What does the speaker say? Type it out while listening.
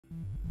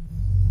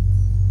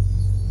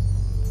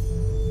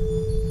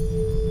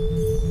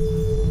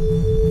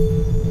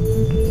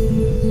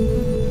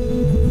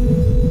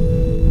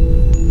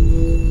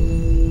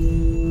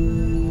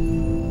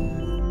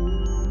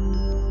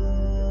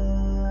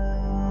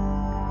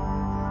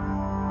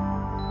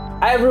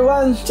Hi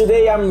everyone,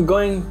 today I'm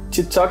going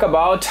to talk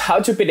about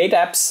how to update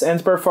apps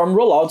and perform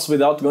rollouts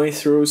without going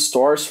through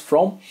stores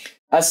from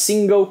a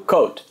single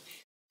code.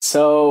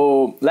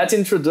 So let's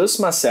introduce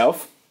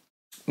myself.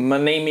 My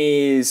name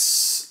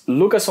is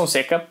Lucas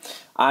Fonseca.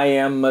 I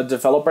am a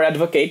developer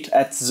advocate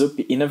at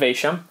SDUI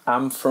Innovation.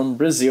 I'm from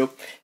Brazil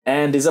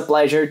and it's a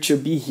pleasure to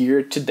be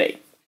here today.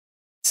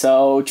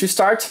 So to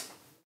start,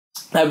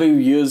 I will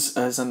use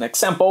as an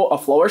example a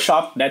flower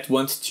shop that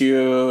wants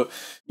to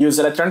use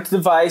electronic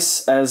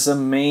device as a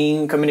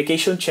main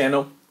communication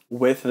channel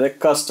with the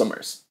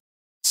customers.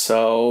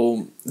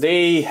 So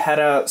they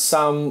had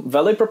some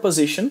value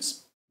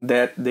propositions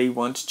that they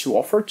want to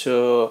offer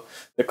to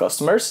the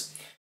customers,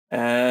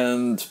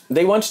 and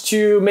they want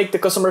to make the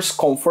customers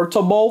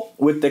comfortable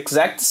with the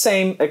exact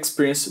same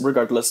experience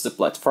regardless of the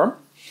platform.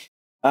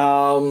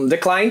 The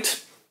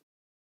client,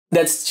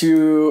 that's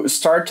to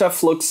start a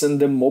flux in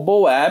the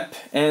mobile app,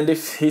 and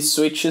if he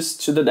switches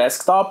to the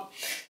desktop,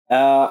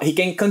 he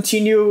can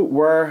continue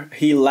where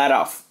he let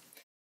off.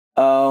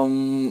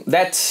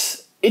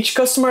 That each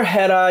customer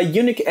had a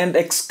unique and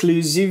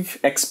exclusive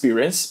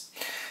experience.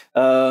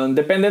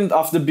 Dependent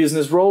of the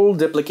business role,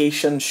 the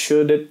application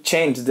should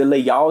change the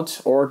layout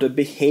or the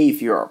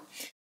behavior.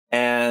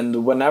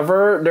 And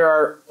whenever there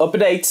are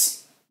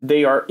updates,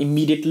 they are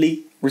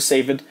immediately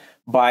received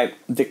by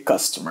the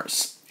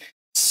customers.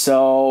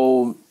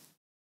 So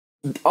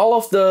all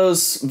of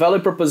those value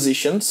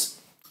propositions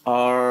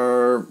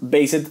are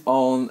based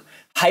on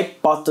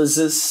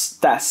hypothesis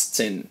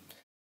testing.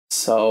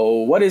 So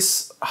what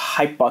is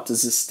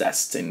hypothesis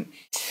testing?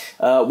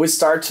 We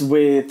start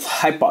with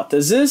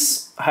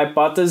hypothesis.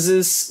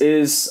 Hypothesis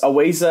is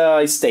always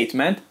a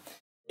statement.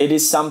 It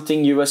is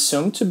something you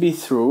assume to be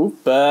true,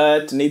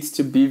 but needs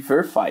to be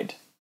verified.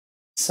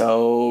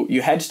 So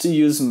you had to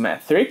use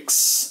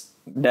metrics,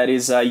 that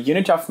is a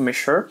unit of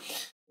measure,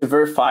 to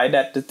verify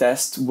that the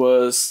test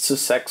was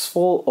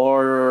successful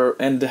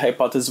and the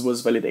hypothesis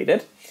was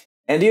validated.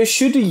 And you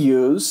should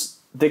use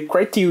the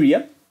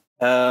criteria,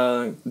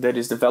 that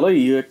is the value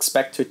you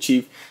expect to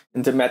achieve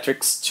in the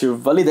metrics to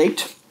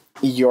validate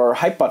your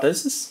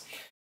hypothesis.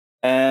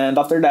 And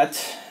after that,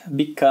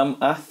 become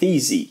a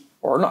thesis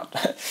or not.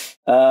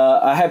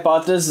 A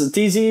hypothesis,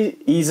 thesis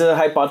is a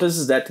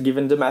hypothesis that,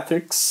 given the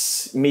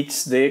metrics,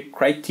 meets the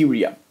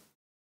criteria.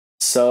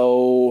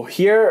 So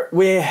here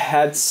we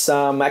had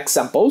some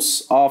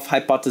examples of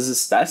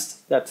hypothesis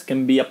tests that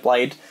can be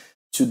applied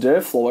to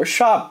the flower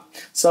shop.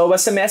 So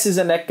SMS is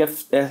an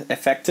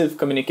effective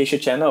communication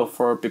channel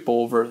for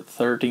people over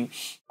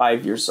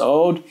 35 years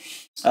old.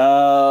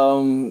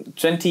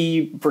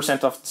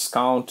 20% of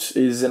discount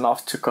is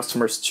enough to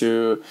customers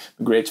to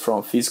migrate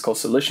from physical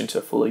solution to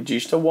a fully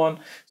digital one.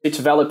 Its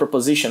value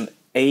proposition,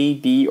 A,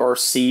 B, or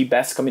C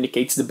best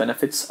communicates the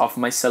benefits of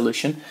my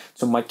solution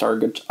to my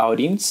target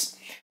audience.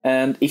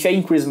 And if I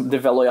increase the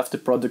value of the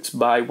products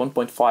by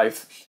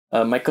 1.5,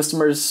 my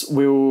customers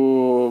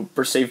will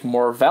perceive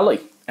more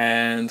value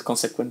and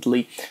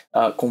consequently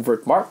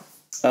convert more.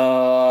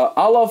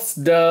 All of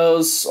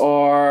those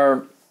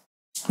are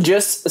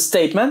just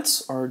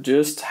statements or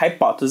just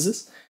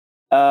hypotheses,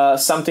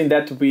 something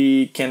that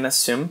we can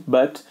assume,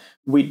 but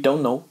we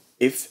don't know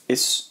if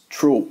it's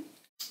true.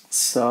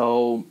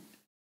 So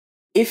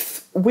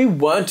if we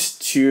want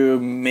to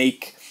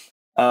make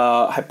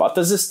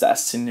hypothesis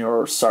tests in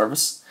your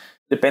service,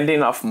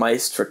 depending on my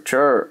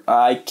structure,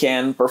 I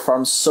can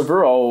perform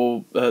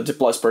several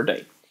deploys per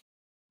day.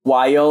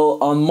 While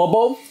on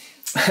mobile,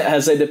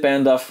 as I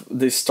depend of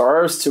the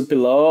stores to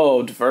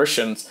upload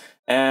versions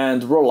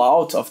and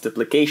rollout of the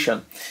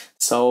application,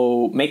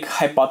 so make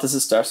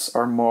hypothesis tests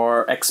are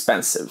more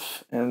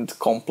expensive and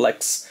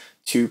complex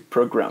to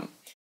program.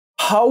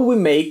 How we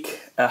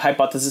make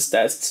hypothesis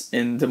tests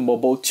in the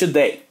mobile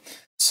today?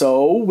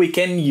 So we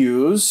can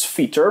use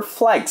feature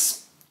flags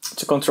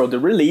to control the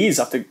release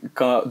of the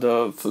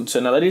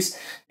functionalities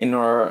in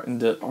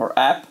our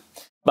app,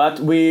 but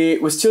we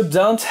still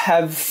don't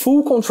have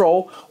full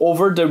control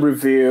over the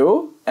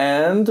review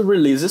and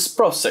releases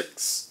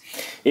process.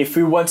 If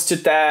we want to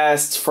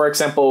test, for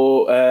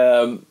example,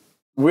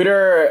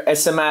 whether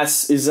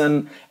SMS is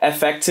an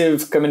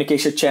effective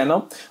communication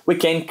channel, we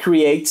can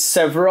create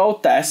several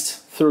tests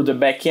through the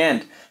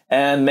backend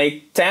and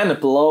make 10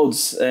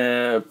 uploads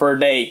per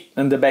day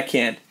in the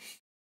backend.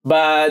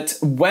 But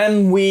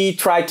when we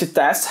try to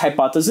test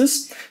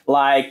hypotheses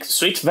like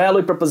switch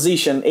value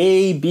proposition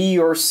A, B,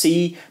 or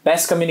C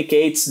best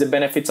communicates the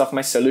benefits of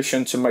my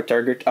solution to my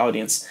target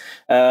audience,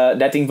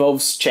 that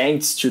involves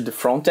change to the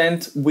front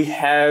end, we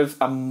have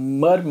a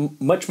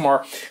much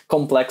more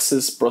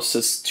complex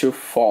process to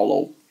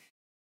follow.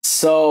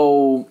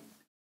 So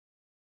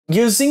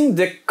using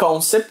the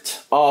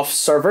concept of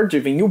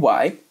server-driven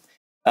UI,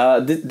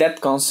 that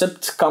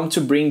concept come to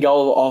bring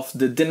all of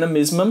the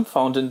dynamism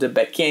found in the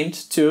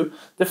backend to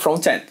the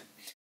front end.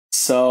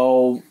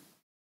 So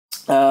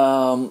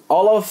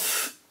all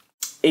of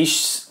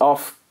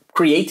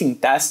creating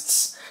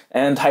tests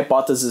and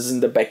hypotheses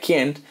in the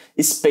backend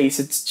is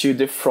pasted to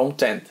the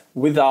front end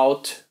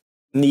without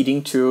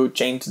needing to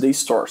change the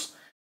stores.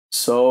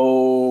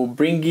 So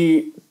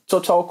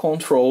total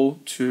control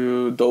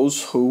to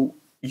those who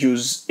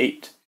use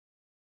it.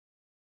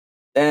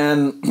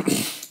 And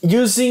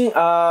using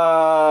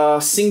a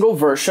single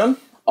version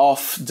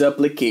of the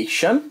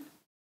application,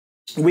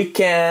 we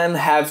can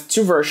have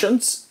 2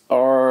 versions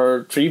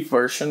or 3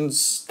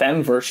 versions,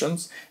 10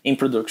 versions in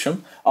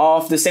production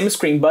of the same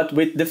screen, but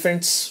with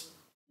different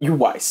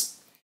UIs.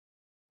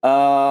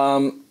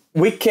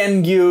 We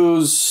can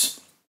use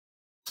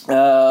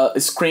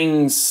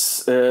different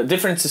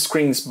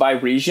screens by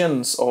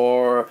regions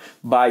or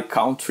by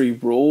country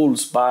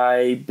rules,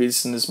 by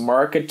business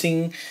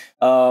marketing,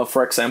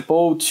 for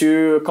example,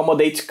 to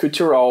accommodate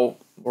cultural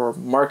or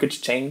market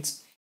change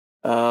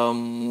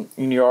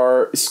in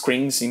your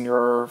screens, in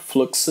your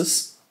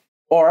fluxes.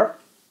 Or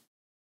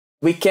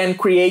we can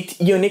create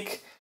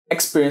unique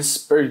experience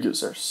per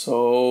user.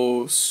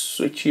 So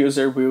switch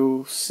user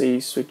will see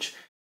switch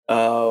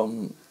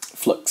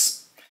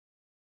flux.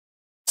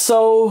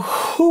 So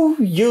who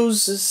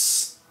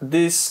uses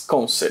this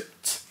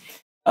concept?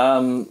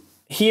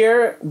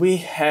 Here we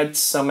had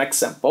some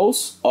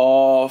examples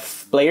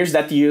of players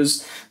that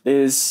use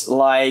this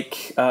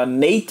like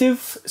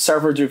native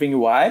server-driven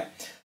UI.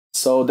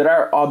 So there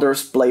are other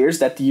players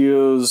that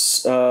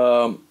use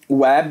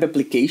web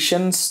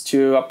applications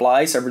to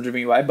apply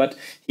server-driven UI, but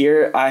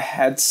here I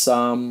had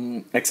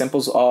some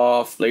examples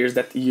of players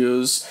that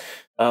use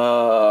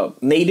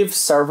native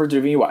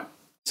server-driven UI.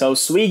 So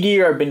Swiggy,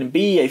 Airbnb,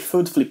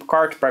 iFood,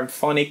 Flipkart,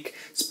 Primephonic,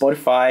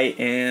 Spotify,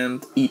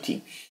 and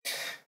ET.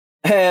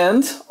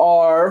 And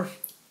our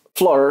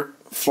floor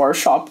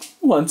shop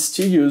wants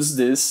to use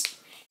this.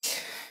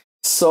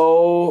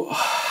 So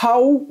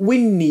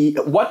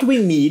what we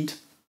need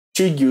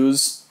to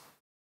use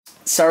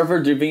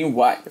server-driven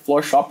UI. The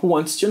floor shop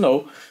wants to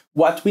know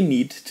what we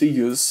need to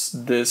use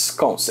this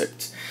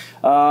concept.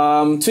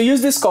 To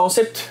use this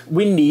concept,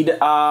 we need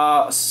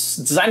a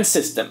design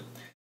system.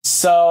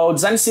 So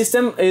design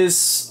system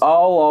is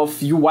all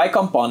of UI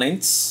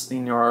components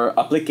in your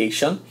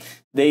application.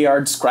 They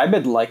are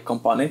described like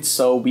components.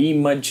 So we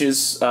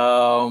images,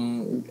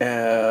 custom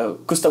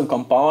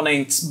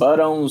components,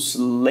 buttons,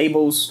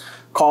 labels,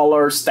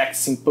 colors,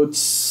 text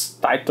inputs,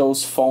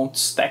 titles,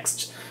 fonts,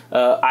 text,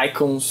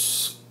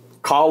 icons,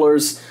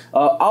 colors.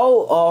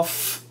 All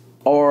of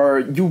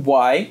our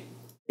UI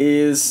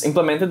is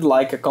implemented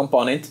like a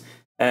component,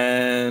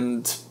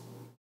 and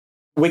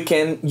we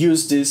can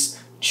use this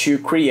to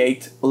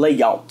create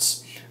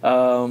layouts.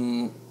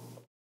 And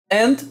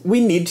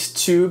we need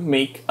to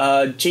make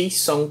a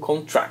JSON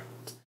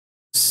contract.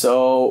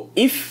 So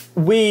if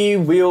we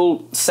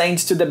will send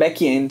to the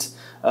backend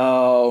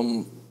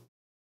all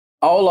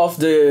of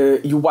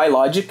the UI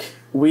logic,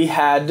 we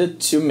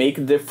had to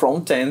make the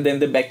front end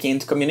and the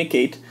backend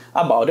communicate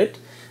about it.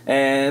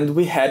 And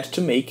we had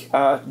to make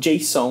a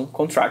JSON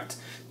contract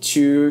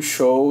to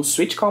show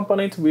which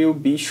component will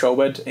be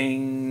showed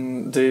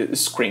in the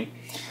screen.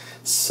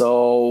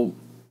 So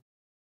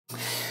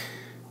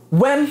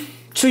when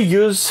to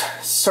use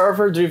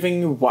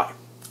server-driven UI?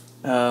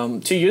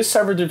 To use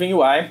server-driven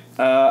UI,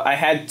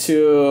 I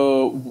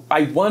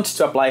want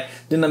to apply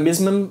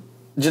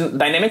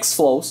dynamics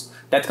flows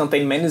that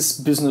contain many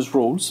business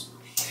rules.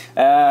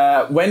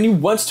 When you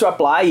want to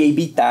apply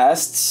A/B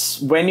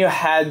tests, when you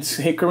had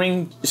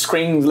recurring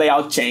screen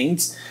layout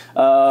changes,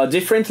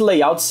 different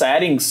layout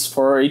settings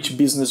for each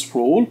business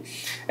rule,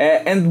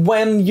 and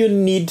when you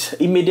need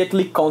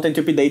immediately content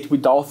to update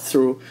without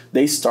through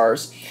the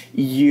stores,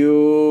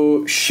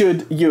 you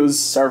should use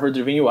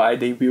server-driven UI.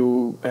 They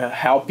will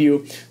help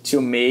you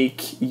to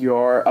make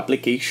your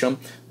application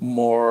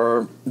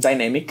more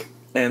dynamic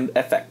and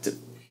effective.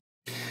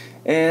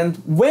 And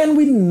when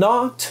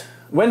not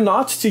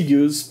to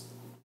use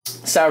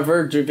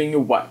server-driven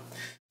UI.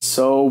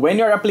 So when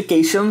your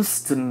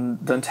applications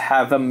don't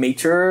have a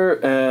major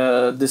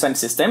design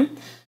system,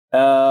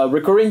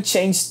 recurring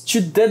change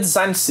to the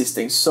design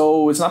system.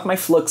 So it's not my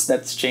flux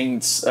that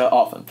changes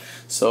often.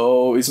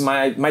 So it's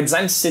my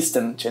design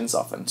system changes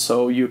often.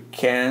 So you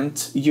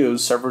can't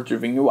use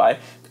server-driven UI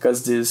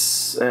because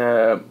this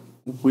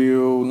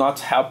will not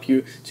help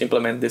you to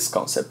implement this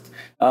concept.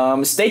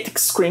 Static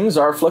screens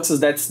are fluxes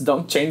that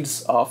don't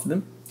change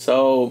often.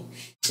 So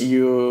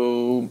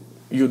you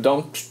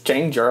don't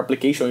change your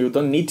application, you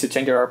don't need to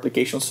change your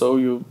application, so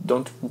you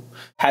don't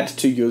had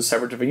to use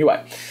server-driven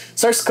UI.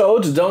 Source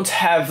code don't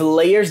have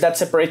layers that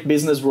separate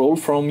business rule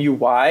from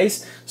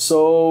UIs,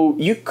 so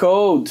your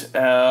code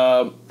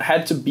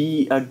had to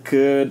be a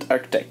good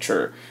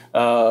architecture,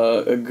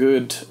 a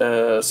good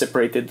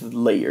separated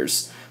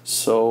layers.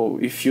 So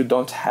if you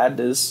don't have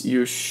this,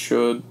 you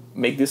should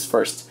make this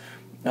first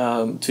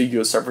to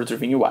use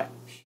server-driven UI.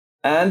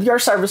 And your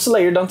service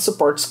layer don't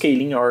support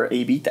scaling or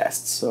A/B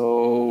tests.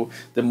 So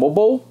the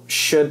mobile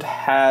should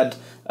have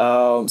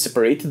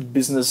separated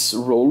business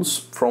rules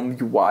from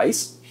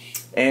UIs,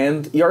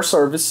 and your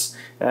service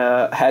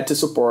had to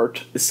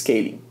support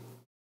scaling.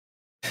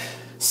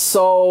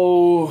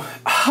 So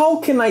how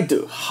can I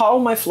do? How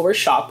my floor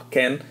shop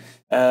can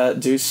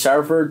do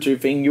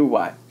server-driven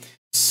UI?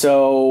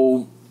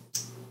 So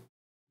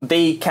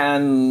they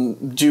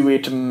can do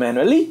it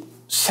manually.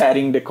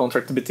 setting the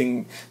contract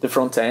between the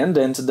front end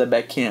and the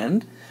back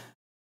end,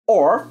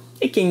 or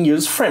it can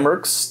use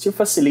frameworks to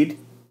facilitate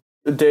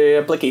the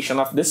application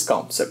of this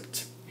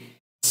concept.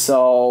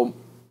 So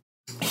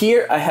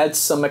here I had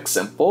some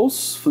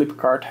examples.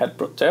 Flipkart had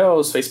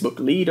Proteus, Facebook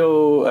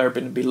Lido,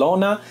 Airbnb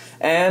Lona,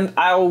 and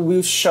I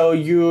will show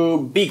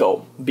you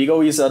Beagle.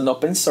 Beagle is an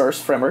open source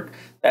framework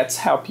that's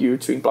help you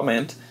to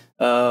implement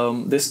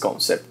this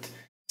concept.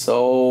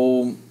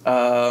 So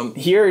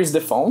here is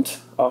the font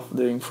of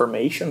the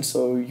information.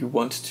 So you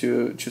want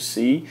to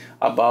see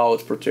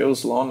about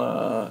Proteus,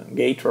 Lona,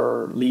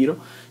 Gator, Lido.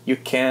 You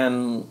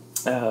can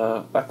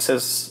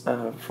access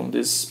from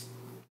this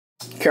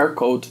QR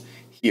code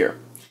here.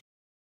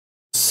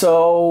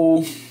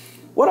 So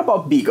what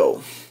about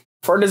Beagle?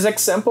 For this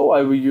example,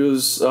 I will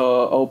use an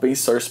open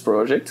source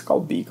project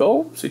called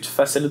Beagle, so to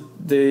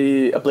facilitate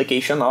the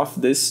application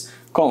of this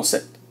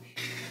concept.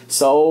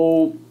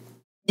 So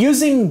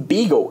using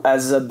Beagle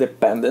as a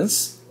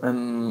dependence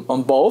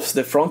on both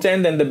the front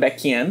end and the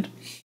back end,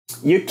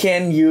 you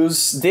can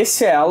use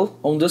DCL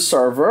on the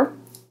server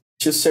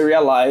to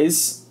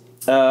serialize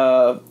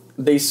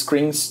the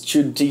screens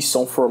to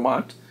JSON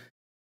format,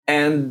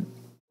 and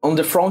on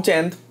the front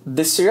end,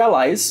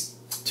 deserialize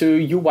to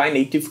UI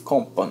native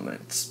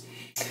components.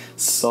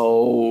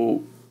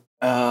 So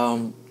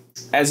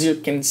as you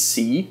can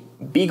see,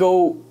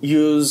 Beagle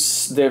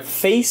uses the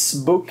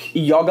Facebook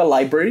Yoga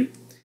library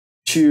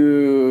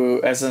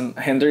as a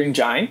render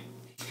engine.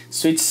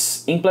 So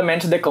it's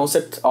implemented the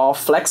concept of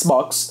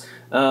Flexbox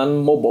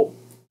on mobile.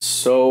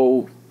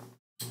 So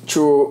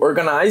to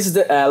organize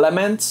the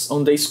elements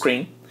on the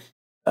screen,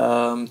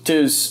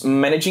 to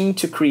managing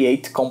to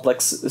create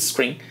complex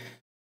screen,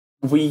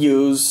 we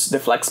use the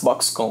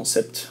Flexbox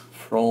concept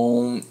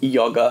from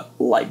Yoga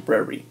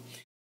library.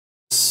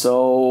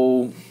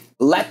 So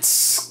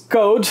let's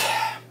code.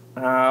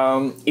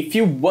 If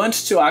you want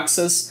to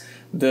access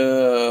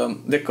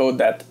the code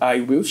that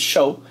I will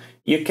show,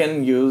 you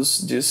can use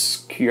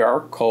this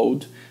QR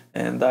code,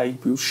 and I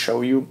will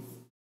show you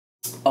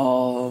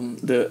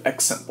the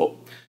example.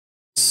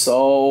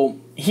 So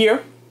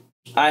here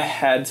I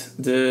had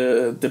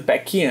the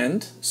back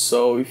end.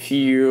 So if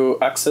you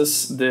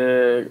access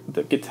the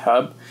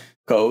GitHub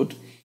code,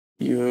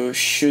 you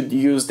should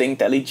use the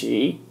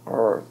IntelliJ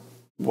or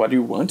what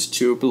you want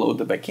to upload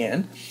the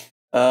backend.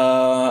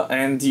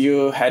 And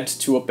you had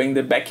to open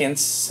the backend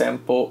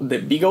sample, the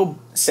Beagle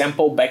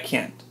sample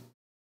backend.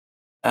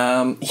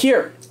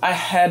 Here I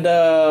had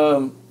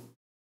a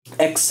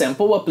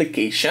example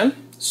application.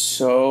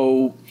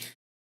 So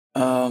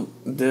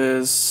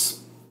this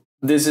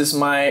is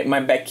my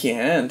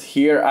backend.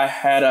 Here I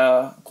had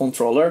a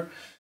controller.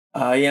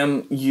 I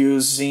am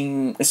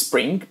using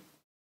Spring.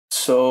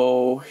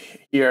 So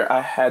here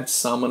I had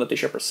some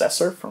annotation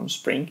processor from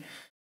Spring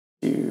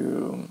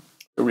to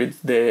read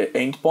the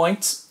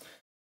endpoints.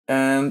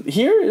 And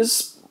here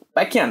is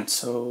backend.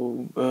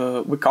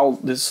 So we call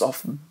this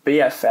of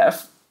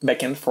BFF,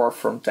 backend for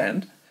front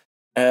end.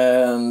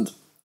 And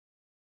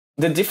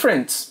the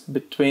difference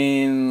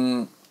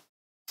between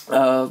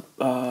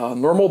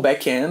normal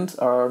backend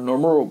or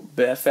normal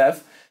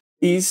BFF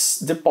is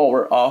the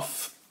power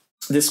of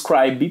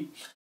describe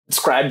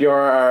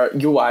your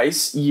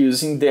UIs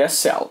using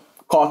DSL,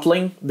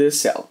 Kotlin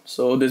DSL.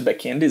 So this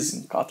backend is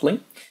in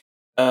Kotlin.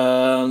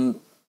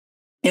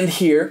 And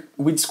here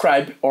we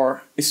describe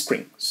our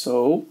screen.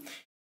 So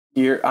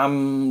here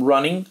I'm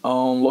running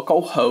on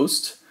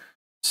localhost.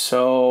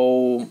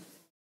 So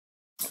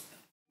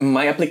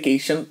my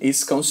application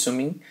is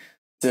consuming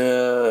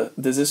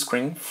this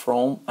screen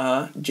from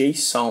a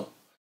JSON.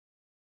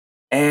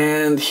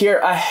 And here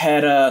I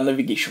had a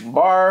navigation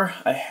bar,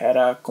 I had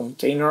a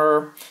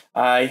container,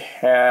 I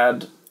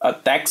had a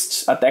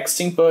text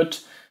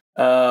input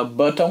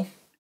button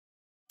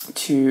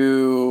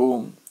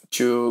to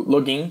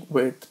log in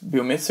with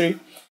biometry,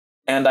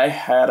 and I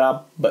had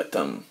a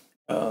button.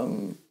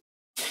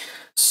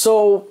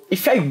 So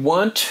if I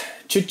want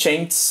to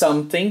change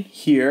something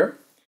here,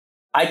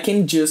 I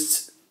can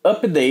just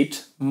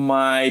update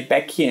my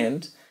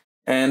backend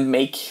and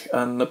make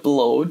an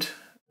upload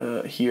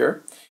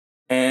here,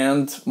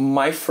 and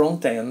my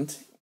front end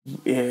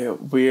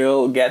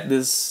will get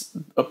these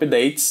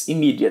updates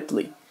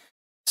immediately.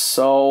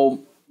 So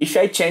if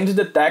I change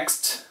the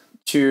text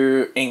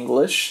to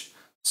English,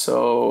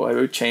 so I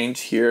will change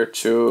here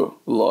to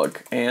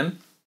login,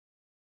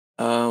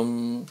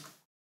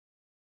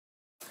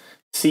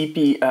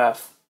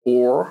 CPF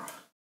or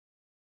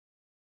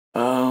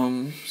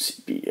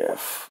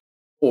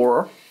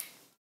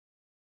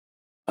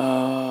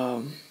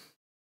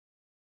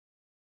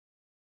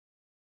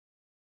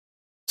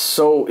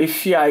so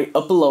if I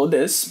upload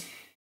this,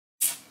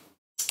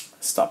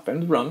 stop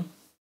and run,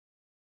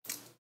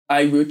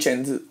 I will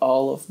change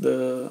all of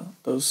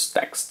those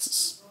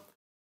texts.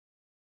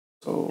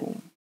 So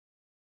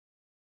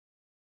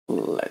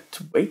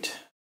let's wait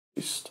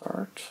to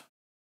start.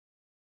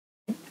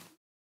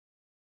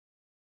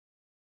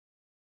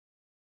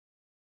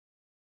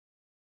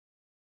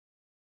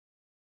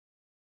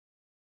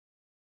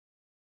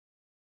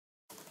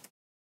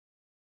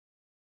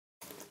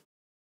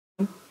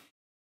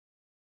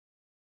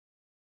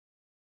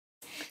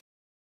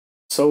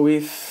 So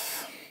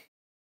if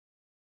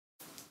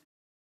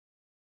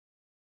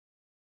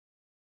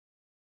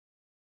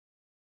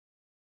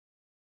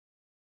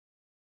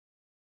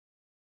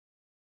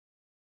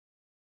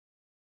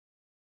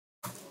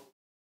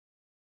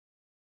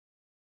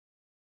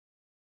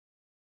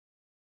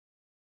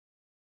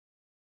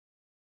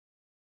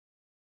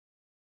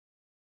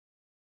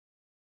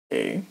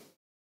okay,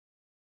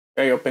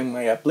 I open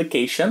my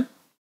application.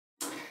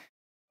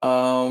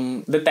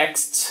 The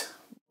text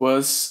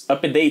was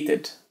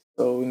updated.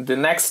 So the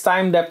next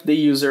time that the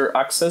user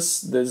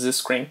accesses this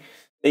screen,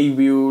 they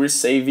will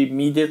receive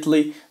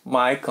immediately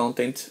my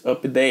content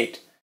update.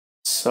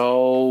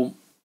 So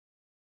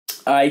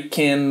I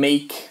can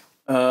make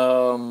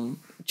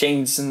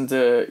changes in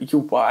the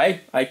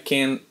UI. I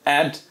can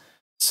add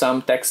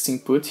some text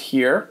input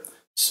here.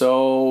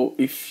 So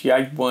if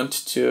I want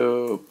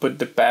to put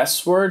the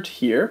password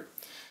here,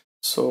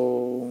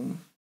 so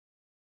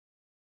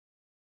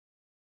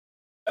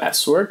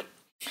password,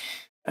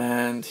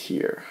 and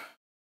here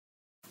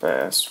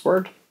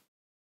password,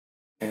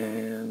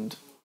 and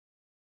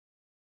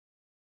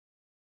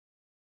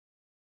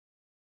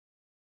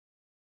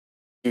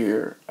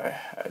here I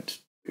had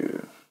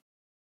to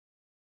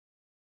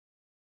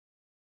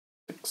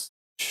fix.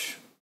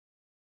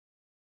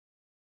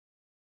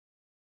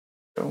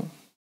 So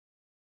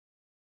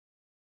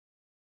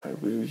I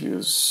will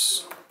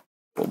use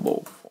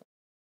global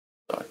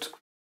dot.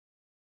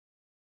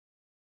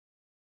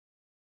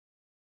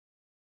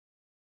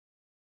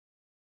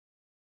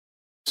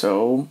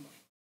 So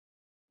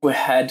we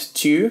had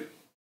two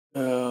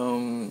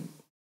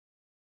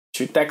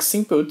text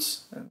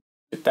inputs and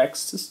two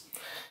texts,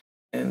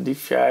 and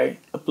if I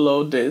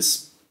upload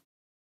this,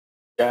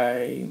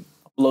 I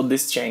upload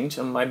this change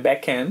on my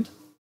backend.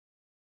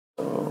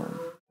 So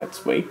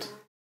let's wait.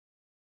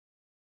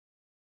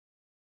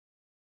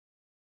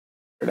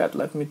 For that,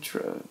 let me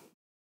try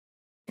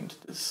change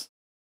this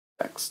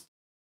text.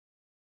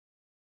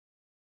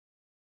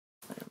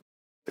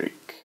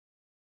 Break.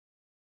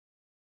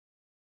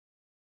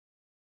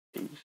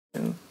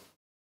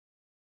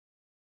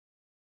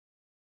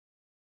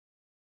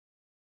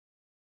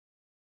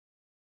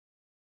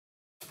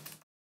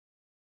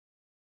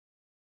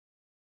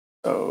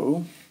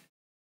 So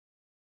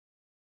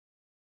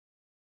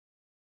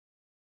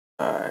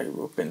I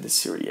will open the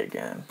Siri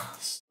again.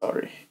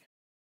 Sorry.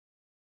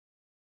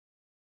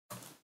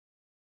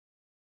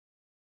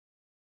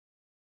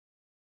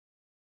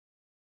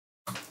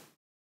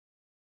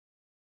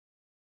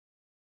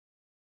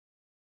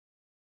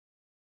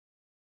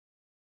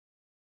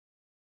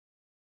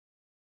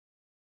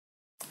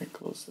 I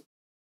close it.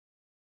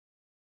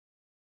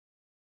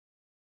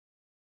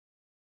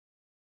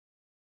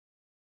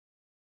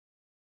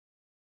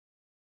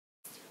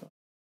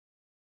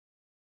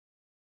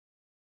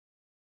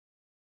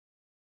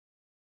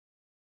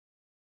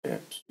 The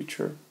app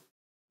switcher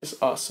is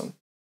awesome.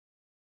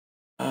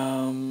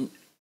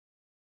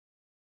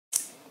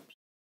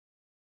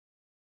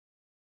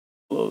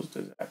 Close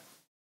this app.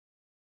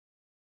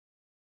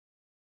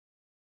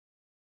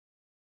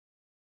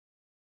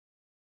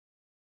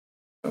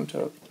 Don't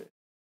update.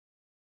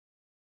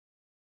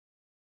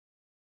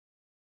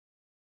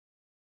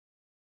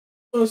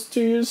 Let's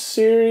to use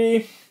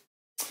Siri.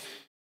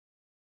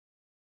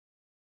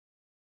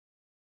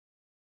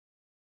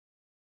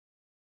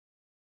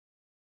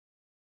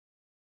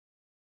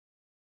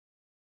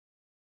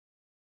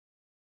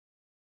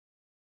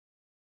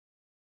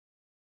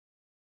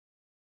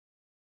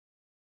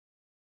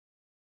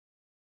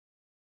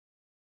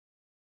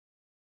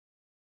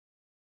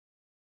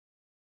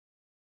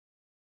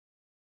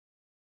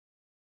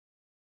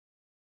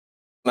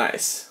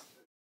 Nice.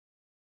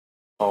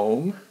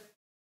 Home.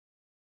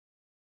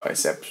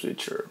 Device app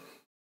switcher.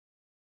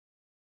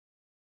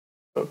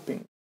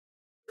 Open.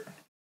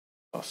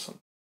 Awesome.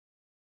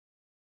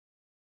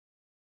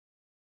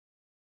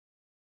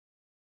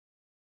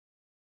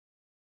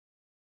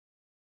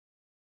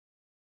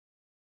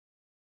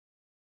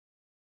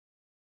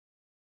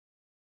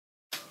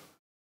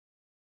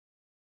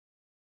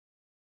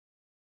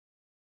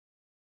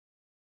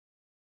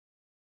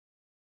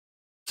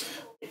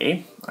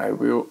 Okay, I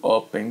will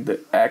open the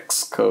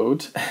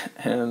Xcode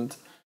and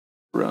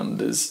run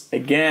this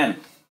again.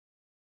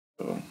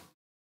 So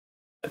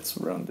let's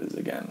run this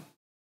again.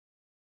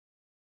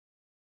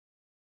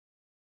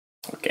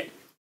 Okay.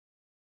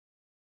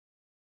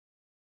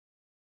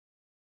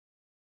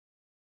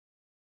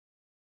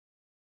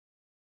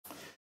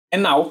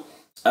 And now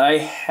I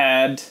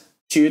had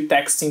two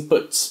text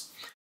inputs.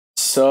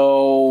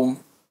 So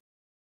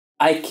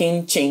I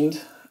can change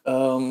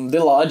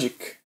the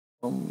logic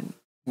on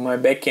my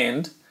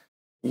backend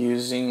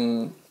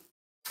using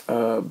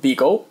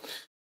Beagle.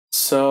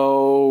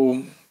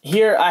 So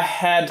here I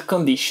had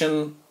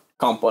condition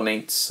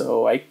components,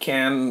 so I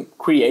can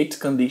create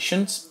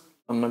conditions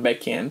on my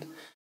backend.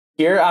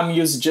 Here I'm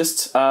using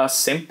just a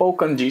simple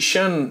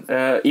condition.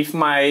 If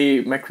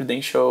my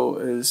credential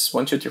is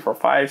 1, 2, 3, 4,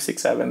 5,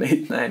 6, 7,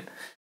 8, 9,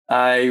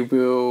 I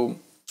will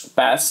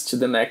pass to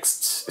the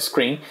next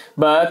screen,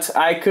 but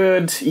I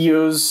could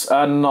use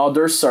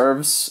another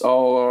service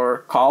or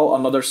call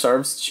another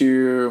service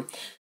to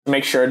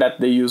make sure that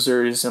the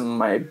user is in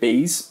my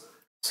base.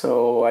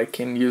 So I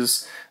can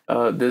use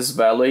this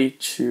value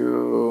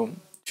to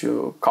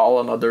call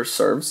another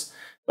service.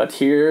 But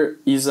here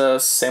is a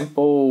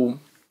simple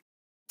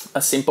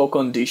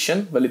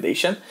condition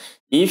validation.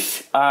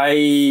 If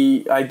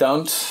I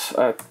don't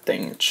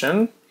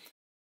attention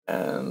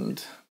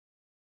and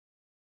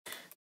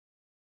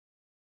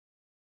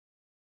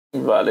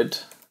valid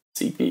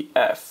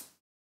CPF.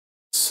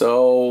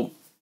 So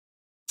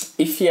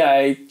if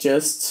I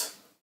just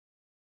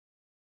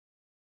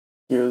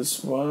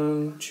use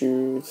 1,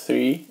 2,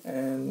 3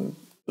 and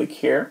click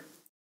here,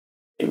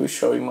 they will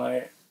show you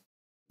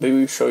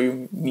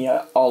me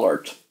an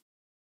alert.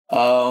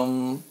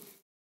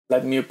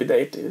 Let me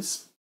update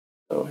this.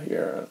 So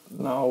here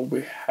now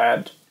we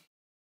had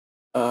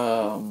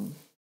full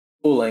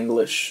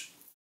English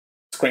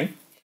screen.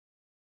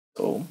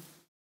 So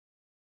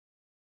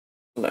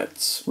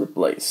let's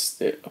replace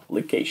the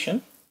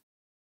application.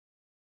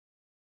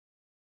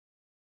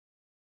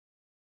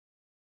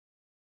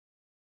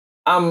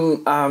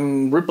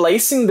 I'm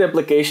replacing the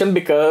application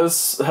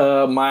because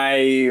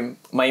my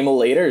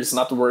emulator is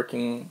not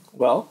working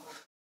well.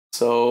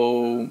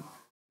 So,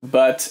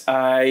 but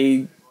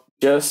I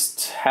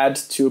just had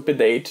to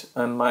update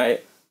on my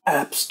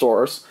app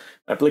store's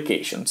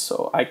application.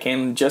 So I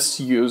can just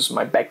use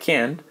my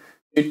backend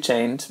to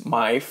change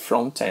my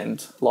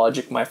front-end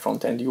logic, my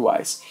front-end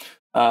UIs.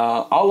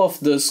 All of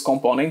these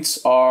components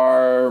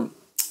are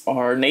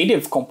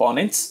native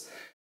components.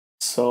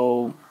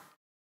 So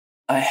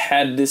I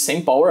had the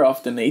same power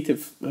of the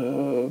native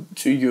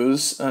to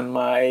use on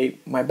my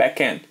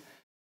backend.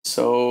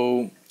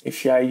 So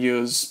if I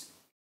use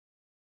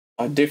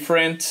a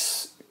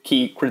different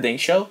key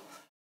credential,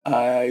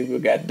 I will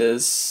get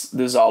this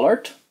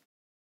alert.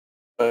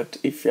 But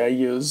if I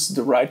use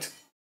the right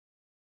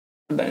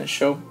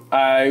credential,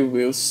 I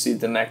will see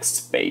the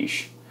next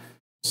page.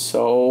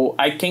 So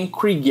I can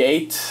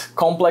create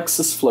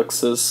complex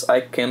fluxes.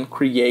 I can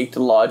create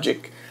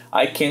logic.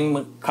 I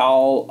can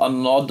call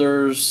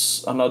another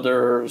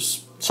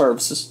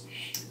services.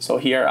 So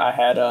here I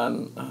had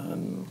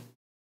an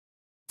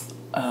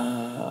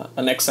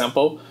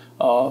example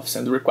of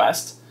send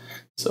request.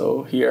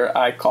 So here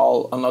I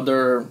call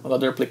another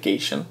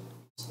application,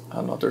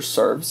 another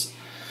service.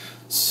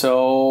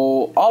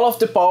 So all of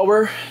the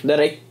power that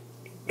I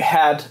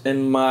had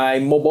in my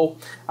mobile,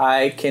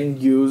 I can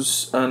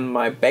use on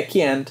my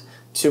backend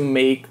to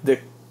make the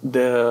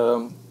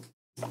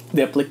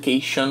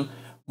application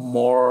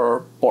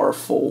more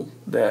powerful.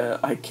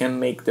 I can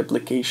make the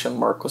application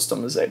more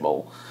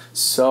customizable.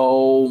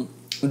 So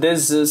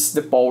this is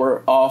the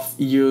power of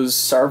use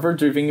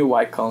server-driven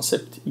UI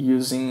concept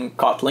using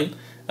Kotlin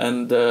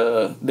and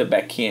the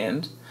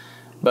backend.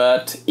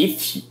 But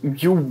if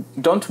you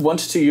don't want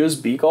to use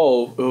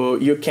Beagle,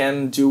 you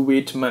can do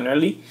it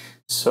manually.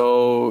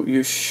 So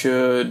you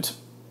should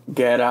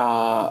get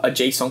a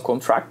JSON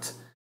contract,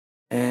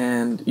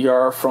 and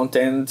your front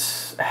end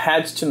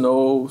had to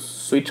know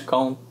switch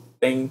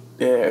component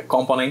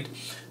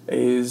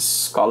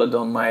is called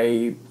on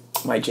my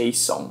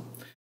JSON.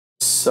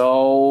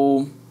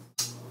 So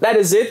that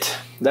is it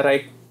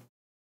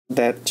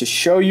that to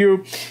show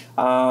you.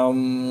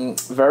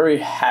 Very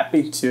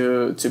happy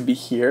to be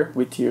here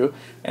with you,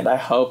 and I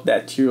hope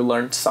that you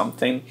learned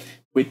something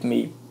with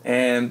me.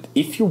 And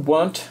if you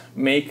want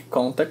make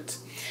contact,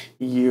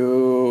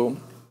 you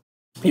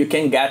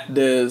can get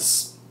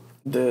this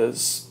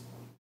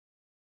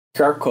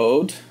QR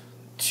code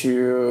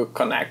to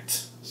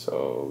connect.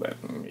 So let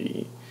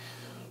me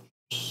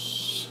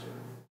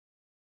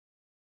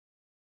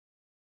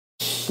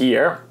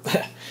here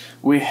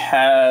we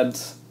had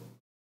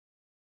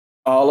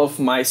all of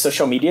my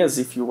social medias.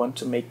 If you want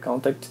to make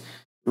contact,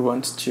 you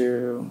want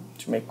to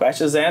make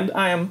questions, and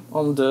I am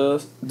on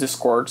the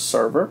Discord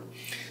server,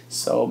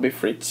 so be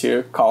free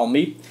to call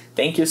me.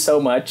 Thank you so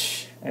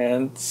much,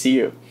 and see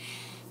you.